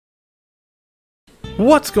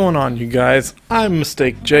What's going on, you guys? I'm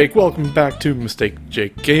Mistake Jake. Welcome back to Mistake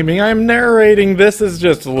Jake Gaming. I'm narrating this as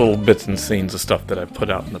just little bits and scenes of stuff that I've put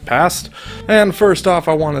out in the past. And first off,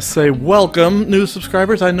 I want to say welcome, new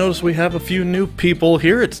subscribers. I noticed we have a few new people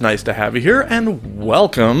here. It's nice to have you here, and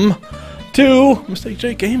welcome to Mistake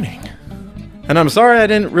Jake Gaming. And I'm sorry I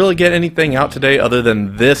didn't really get anything out today other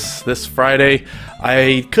than this Friday.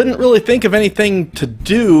 I couldn't really think of anything to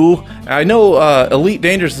do. I know Elite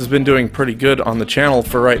Dangerous has been doing pretty good on the channel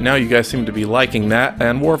for right now. You guys seem to be liking that,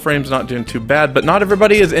 and Warframe's not doing too bad, but not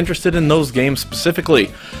everybody is interested in those games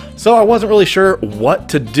specifically. So I wasn't really sure what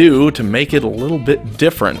to do to make it a little bit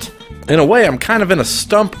different. In a way, I'm kind of in a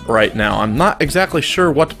stump right now. I'm not exactly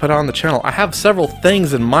sure what to put on the channel. I have several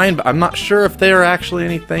things in mind, but I'm not sure if they are actually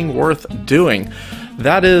anything worth doing.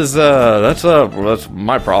 That's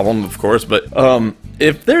my problem, of course, but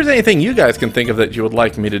if there's anything you guys can think of that you would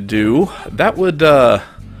like me to do, that would, the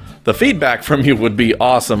feedback from you would be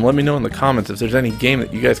awesome. Let me know in the comments if there's any game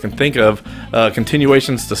that you guys can think of,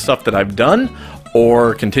 continuations to stuff that I've done,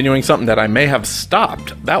 or continuing something that I may have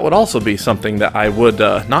stopped. That would also be something that I would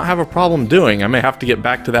not have a problem doing. I may have to get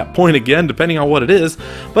back to that point again, depending on what it is,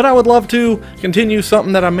 but I would love to continue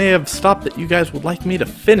something that I may have stopped that you guys would like me to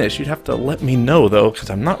finish. You'd have to let me know, though, because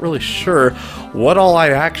I'm not really sure what all I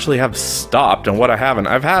actually have stopped and what I haven't.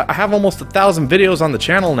 I have almost 1,000 videos on the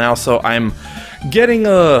channel now, so I'm getting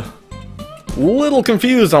a little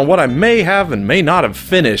confused on what I may have and may not have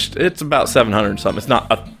finished. It's about 700 something. It's not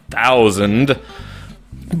 1,000,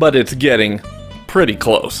 but it's getting pretty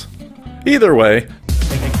close. Either way,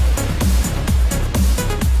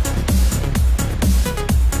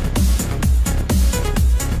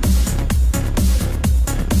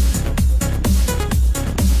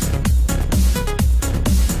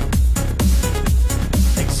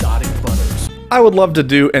 I would love to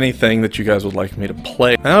do anything that you guys would like me to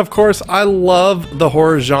play. And of course, I love the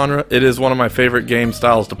horror genre. It is one of my favorite game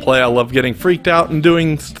styles to play. I love getting freaked out and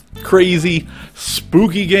doing crazy,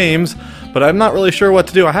 spooky games, but I'm not really sure what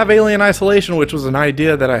to do. I have Alien Isolation, which was an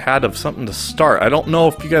idea that I had of something to start. I don't know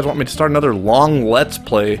if you guys want me to start another long Let's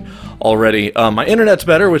Play already. My internet's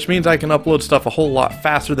better, which means I can upload stuff a whole lot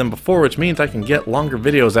faster than before, which means I can get longer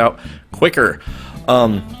videos out quicker.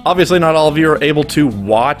 Obviously, not all of you are able to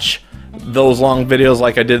watch those long videos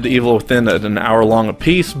like I did The Evil Within at an hour long a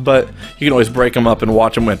piece, but you can always break them up and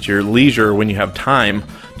watch them at your leisure when you have time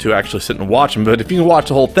to actually sit and watch them. But if you can watch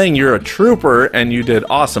the whole thing, you're a trooper and you did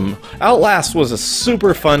awesome. Outlast was a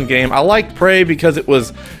super fun game. I liked Prey because it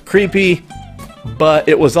was creepy, but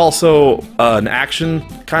it was also an action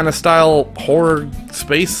kind of style horror,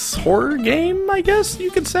 space horror game, I guess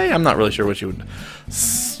you could say. I'm not really sure what you would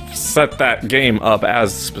set that game up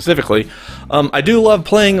as specifically. I do love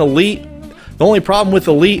playing Elite. The only problem with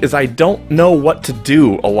Elite is I don't know what to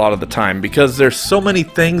do a lot of the time because there's so many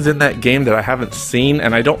things in that game that I haven't seen,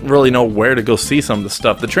 and I don't really know where to go see some of the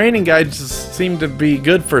stuff. The training guides seem to be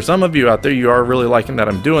good for some of you out there. You are really liking that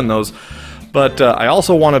I'm doing those. But I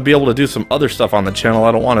also want to be able to do some other stuff on the channel.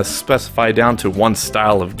 I don't want to specify down to one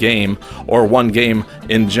style of game or one game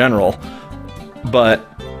in general. But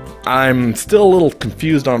I'm still a little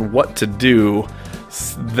confused on what to do.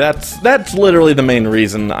 That's literally the main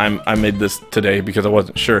reason I made this today, because I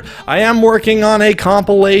wasn't sure. I am working on a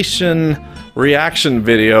compilation reaction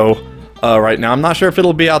video right now. I'm not sure if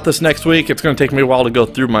it'll be out this next week. It's going to take me a while to go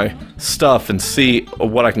through my stuff and see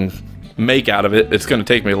what I can make out of it. It's going to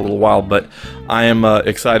take me a little while, but I am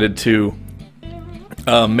excited to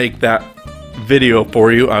make that video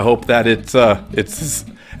for you. I hope that it's as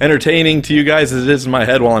entertaining to you guys as it is in my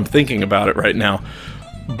head while I'm thinking about it right now.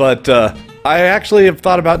 But I actually have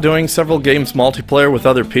thought about doing several games multiplayer with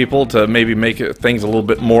other people to maybe make things a little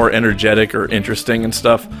bit more energetic or interesting and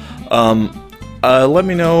stuff. Let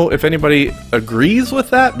me know if anybody agrees with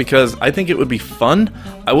that, because I think it would be fun.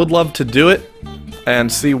 I would love to do it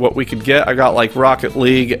and see what we could get. I got like Rocket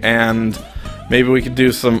League, and maybe we could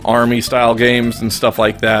do some army style games and stuff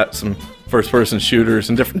like that, some first-person shooters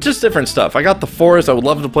and different stuff. I got The Forest. I would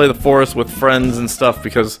love to play The Forest with friends and stuff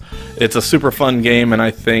because it's a super fun game, and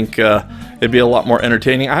I think it'd be a lot more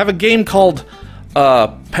entertaining. I have a game called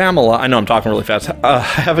Pamela. I know I'm talking really fast. I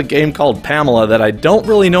have a game called Pamela that I don't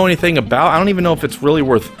really know anything about. I don't even know if it's really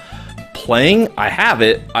worth playing. I have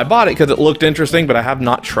it. I bought it because it looked interesting, but I have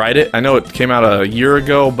not tried it. I know it came out a year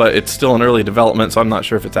ago, but it's still in early development, so I'm not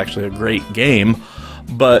sure if it's actually a great game.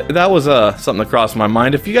 But that was something that crossed my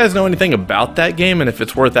mind. If you guys know anything about that game and if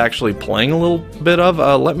it's worth actually playing a little bit of,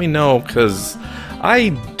 let me know, because I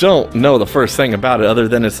don't know the first thing about it other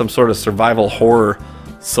than it's some sort of survival horror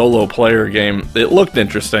solo player game. It looked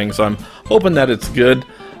interesting, so I'm hoping that it's good.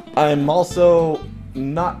 I'm also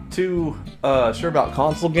not too sure about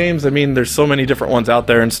console games. I mean, there's so many different ones out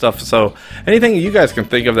there and stuff, so anything you guys can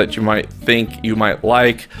think of that you might think you might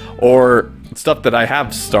like, or stuff that I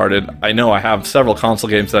have started. I know I have several console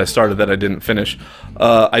games that I started that I didn't finish.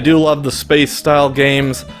 I do love the space-style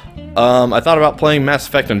games. I thought about playing Mass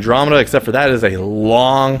Effect Andromeda, except for that is a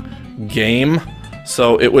long game,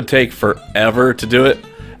 so it would take forever to do it.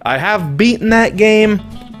 I have beaten that game,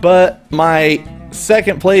 but my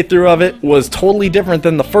second playthrough of it was totally different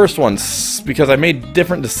than the first one because I made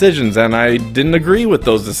different decisions and I didn't agree with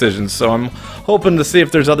those decisions, so I'm hoping to see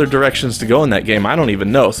if there's other directions to go in that game. I don't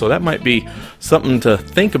even know, so that might be something to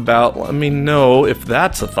think about. Let me know if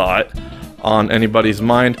that's a thought on anybody's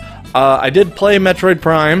mind. I did play Metroid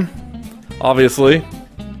Prime, obviously.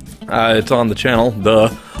 It's on the channel, duh.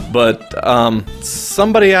 But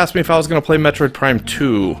somebody asked me if I was going to play Metroid Prime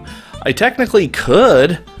 2. I technically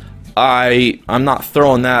could. I'm not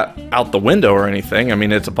throwing that out the window or anything. I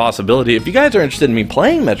mean, it's a possibility. If you guys are interested in me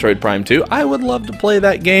playing Metroid Prime 2, I would love to play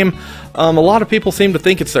that game. A lot of people seem to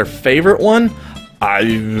think it's their favorite one. I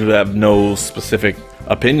have no specific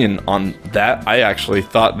opinion on that. I actually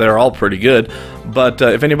thought they're all pretty good. But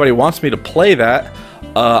if anybody wants me to play that,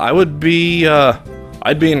 I'd be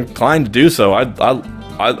inclined to do so.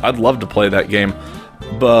 I'd love to play that game.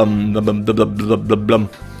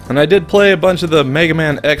 And I did play a bunch of the Mega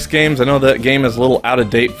Man X games. I know that game is a little out of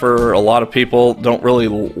date for a lot of people. Don't really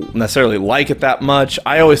necessarily like it that much.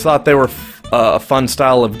 I always thought they were a fun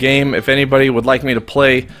style of game. If anybody would like me to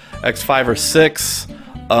play X5 or 6,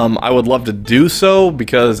 I would love to do so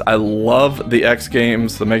because I love the X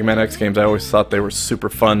games, the Mega Man X games. I always thought they were super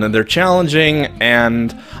fun and they're challenging,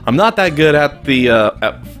 and I'm not that good at the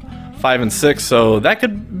at 5 and 6, so that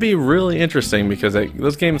could be really interesting because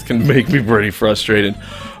those games can make me pretty frustrated.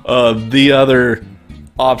 The other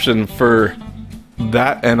option for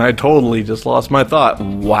that, and I totally just lost my thought.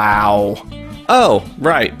 Wow. Oh,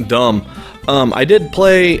 right, dumb. I did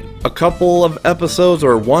play a couple of episodes,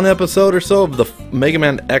 or one episode or so, of the Mega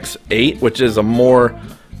Man X8, which is a more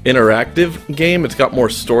interactive game. It's got more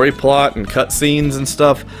story plot and cutscenes and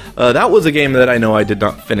stuff. That was a game that I know I did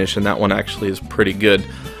not finish, and that one actually is pretty good.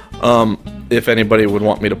 If anybody would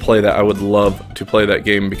want me to play that, I would love to play that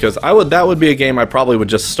game because that would be a game I probably would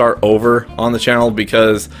just start over on the channel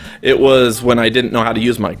because it was when I didn't know how to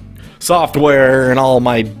use my software and all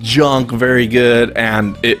my junk very good,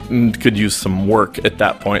 and it could use some work at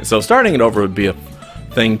that point. So starting it over would be a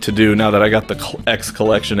thing to do. Now that I got the X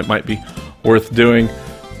collection, it might be worth doing.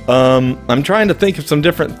 I'm trying to think of some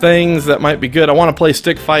different things that might be good. I want to play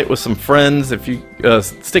Stick Fight with some friends. If you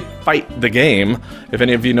Stick Fight the game, if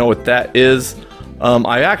any of you know what that is.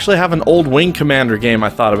 I actually have an old Wing Commander game I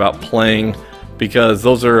thought about playing because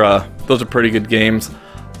those are pretty good games.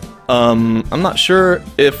 I'm not sure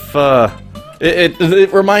if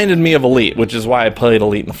it reminded me of Elite, which is why I played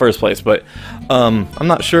Elite in the first place. But I'm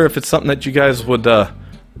not sure if it's something that you guys would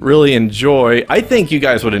really enjoy. I think you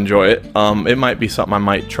guys would enjoy it. It might be something I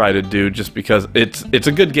might try to do just because it's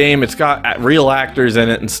a good game. It's got real actors in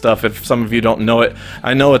it and stuff. If some of you don't know it,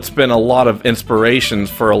 I know it's been a lot of inspirations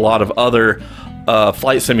for a lot of other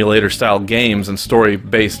flight simulator style games and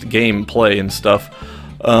story-based gameplay and stuff.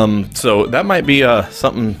 So that might be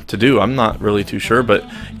something to do. I'm not really too sure, but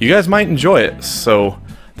you guys might enjoy it. So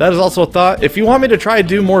that is also a thought. If you want me to try to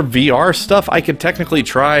do more VR stuff, I could technically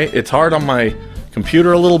try. It's hard on my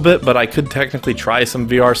computer a little bit, but I could technically try some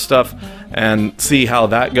VR stuff and see how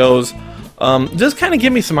that goes. Just kind of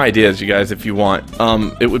give me some ideas, you guys, if you want.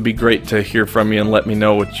 It would be great to hear from you and let me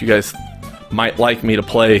know what you guys might like me to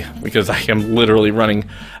play, because I am literally running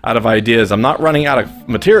out of ideas. I'm not running out of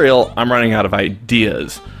material, I'm running out of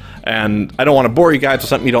ideas. And I don't want to bore you guys with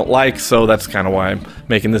something you don't like, so that's kind of why I'm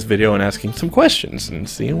making this video and asking some questions and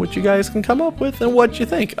seeing what you guys can come up with and what you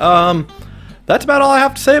think. That's about all I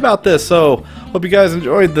have to say about this, so hope you guys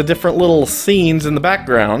enjoyed the different little scenes in the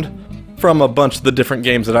background from a bunch of the different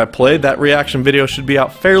games that I played. That reaction video should be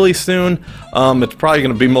out fairly soon. It's probably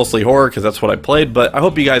going to be mostly horror because that's what I played, but I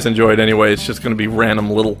hope you guys enjoyed anyway. It's just going to be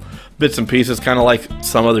random little bits and pieces, kind of like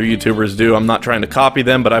some other YouTubers do. I'm not trying to copy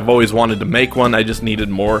them, but I've always wanted to make one. I just needed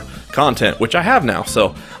more content, which I have now,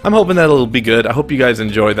 so I'm hoping that it'll be good. I hope you guys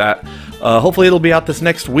enjoy that. Hopefully it'll be out this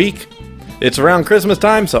next week. It's around Christmas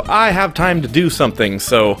time, so I have time to do something,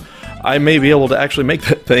 so I may be able to actually make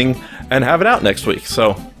that thing and have it out next week.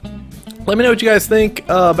 So let me know what you guys think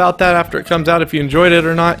about that after it comes out, if you enjoyed it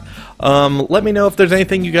or not. Let me know if there's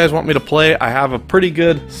anything you guys want me to play. I have a pretty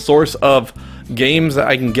good source of games that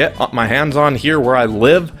I can get my hands on here where I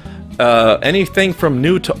live. Anything from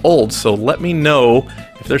new to old, so let me know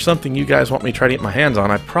if there's something you guys want me to try to get my hands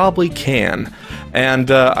on, I probably can. And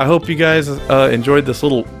I hope you guys enjoyed this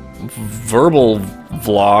little verbal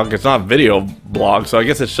vlog. It's not a video vlog, so I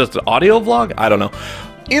guess it's just an audio vlog? I don't know.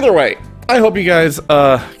 Either way, I hope you guys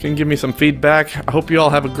can give me some feedback. I hope you all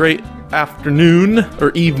have a great afternoon,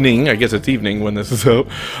 or evening. I guess it's evening when this is out.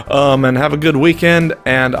 And have a good weekend,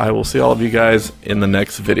 and I will see all of you guys in the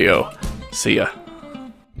next video. See ya.